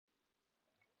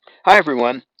Hi,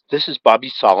 everyone. This is Bobby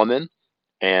Solomon,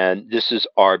 and this is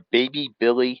our Baby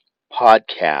Billy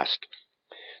podcast.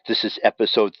 This is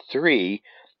episode 3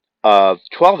 of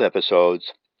 12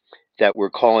 episodes that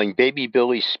we're calling Baby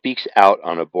Billy Speaks Out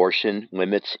on Abortion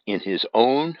Limits in His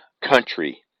Own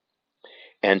Country.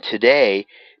 And today,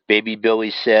 Baby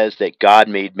Billy says that God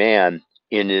made man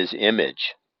in his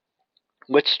image.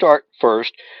 Let's start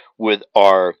first with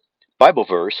our Bible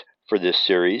verse for this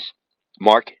series,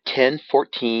 Mark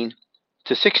 10:14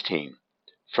 to 16,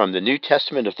 from the New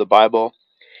Testament of the Bible,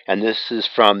 and this is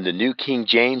from the New King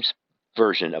James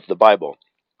Version of the Bible.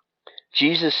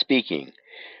 Jesus speaking,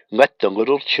 "Let the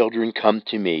little children come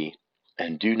to me,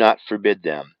 and do not forbid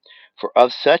them, for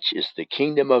of such is the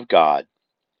kingdom of God.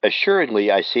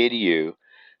 Assuredly, I say to you,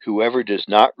 whoever does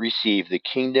not receive the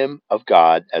kingdom of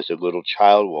God as a little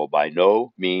child will by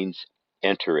no means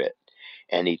enter it."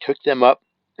 And he took them up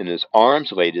in his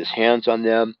arms, laid his hands on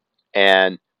them,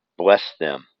 and blessed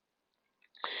them.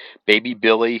 Baby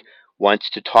Billy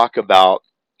wants to talk about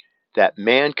that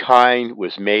mankind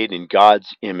was made in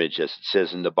God's image, as it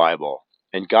says in the Bible,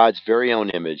 in God's very own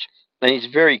image. And he's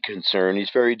very concerned, he's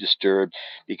very disturbed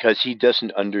because he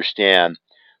doesn't understand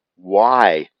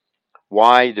why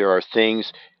there are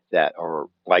things that are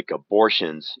like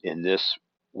abortions in this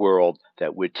world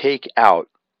that would take out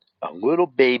a little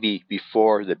baby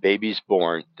before the baby's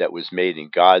born that was made in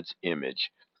God's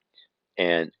image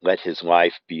and let his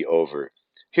life be over.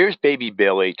 Here's Baby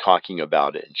Billy talking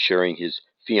about it and sharing his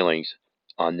feelings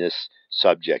on this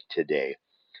subject today.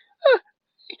 Uh,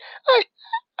 I,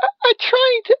 I'm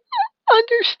trying to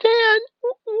understand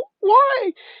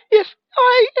why, if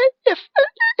I, if,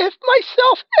 if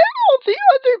myself and all the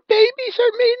other babies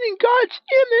are made in God's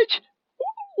image,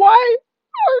 why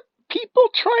are people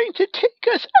trying to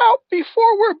take us out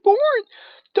before we're born?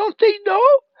 Don't they know?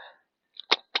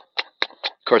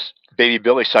 Of course, Baby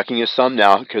Billy's sucking his thumb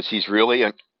now because he's really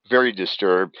very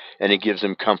disturbed, and it gives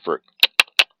him comfort.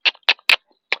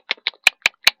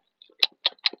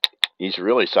 He's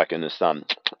really sucking his thumb.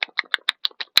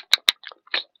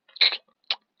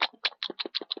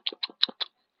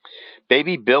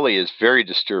 Baby Billy is very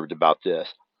disturbed about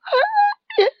this.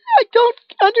 I don't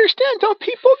understand. Don't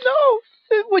people know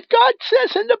what God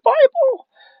says in the Bible?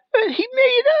 He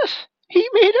made us. He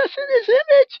made us in His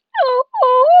image.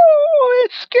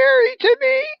 It's scary to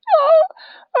me.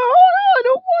 I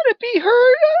don't want to be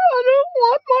hurt. I don't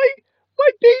want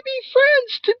my baby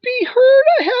friends to be hurt.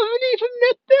 I haven't even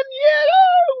met them yet.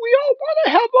 We all want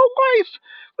to have a life.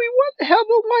 We want to have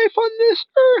a life on this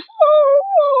earth.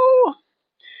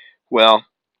 Well,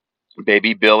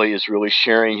 Baby Billy is really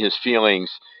sharing his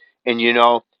feelings. And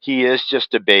he is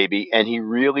just a baby and he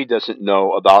really doesn't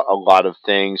know about a lot of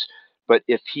things. But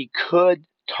if he could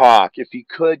talk, if he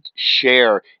could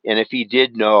share, and if he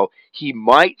did know, he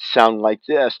might sound like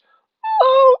this.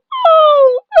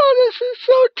 This is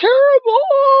so terrible.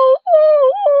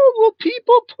 Will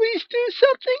people please do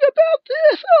something about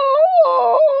this?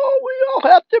 We all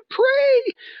have to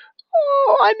pray.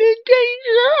 I'm in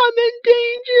danger. I'm in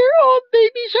danger.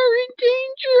 Babies are in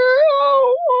danger.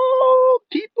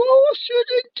 People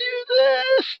shouldn't do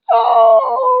this.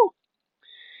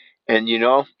 And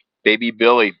Baby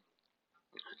Billy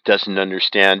doesn't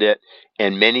understand it,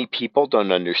 and many people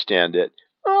don't understand it.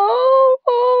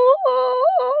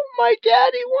 My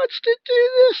daddy wants to do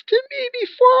this to me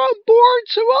before I'm born,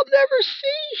 so I'll never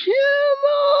see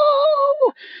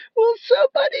him. Will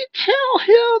somebody tell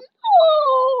him?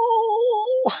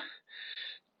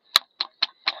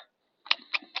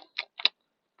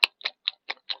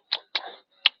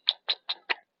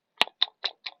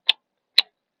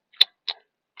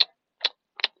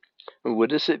 What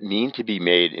does it mean to be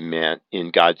made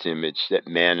in God's image? That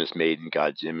man is made in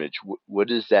God's image. What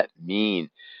does that mean?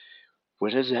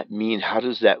 What does that mean? How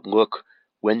does that look?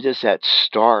 When does that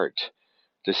start?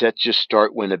 Does that just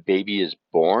start when a baby is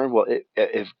born? Well,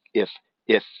 if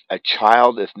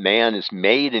man is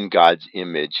made in God's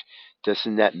image,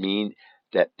 doesn't that mean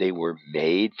that they were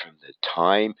made from the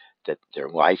time that their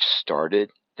life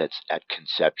started? That's at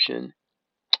conception.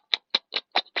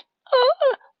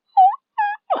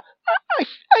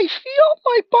 I feel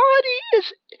my body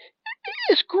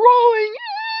is growing,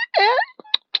 and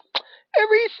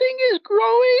everything is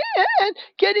growing and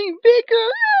getting bigger.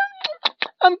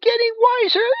 I'm getting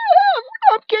wiser.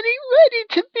 I'm getting ready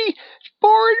to be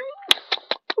born.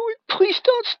 Please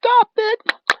don't stop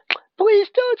it. Please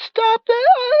don't stop it.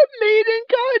 I'm made in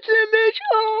God's image.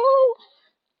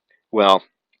 Well,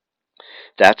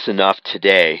 that's enough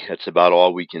today. That's about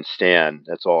all we can stand.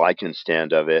 That's all I can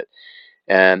stand of it.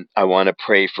 And I want to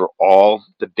pray for all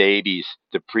the babies,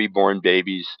 the preborn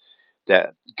babies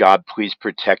that God please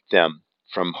protect them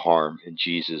from harm. In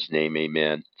Jesus' name,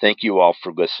 amen. Thank you all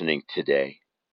for listening today.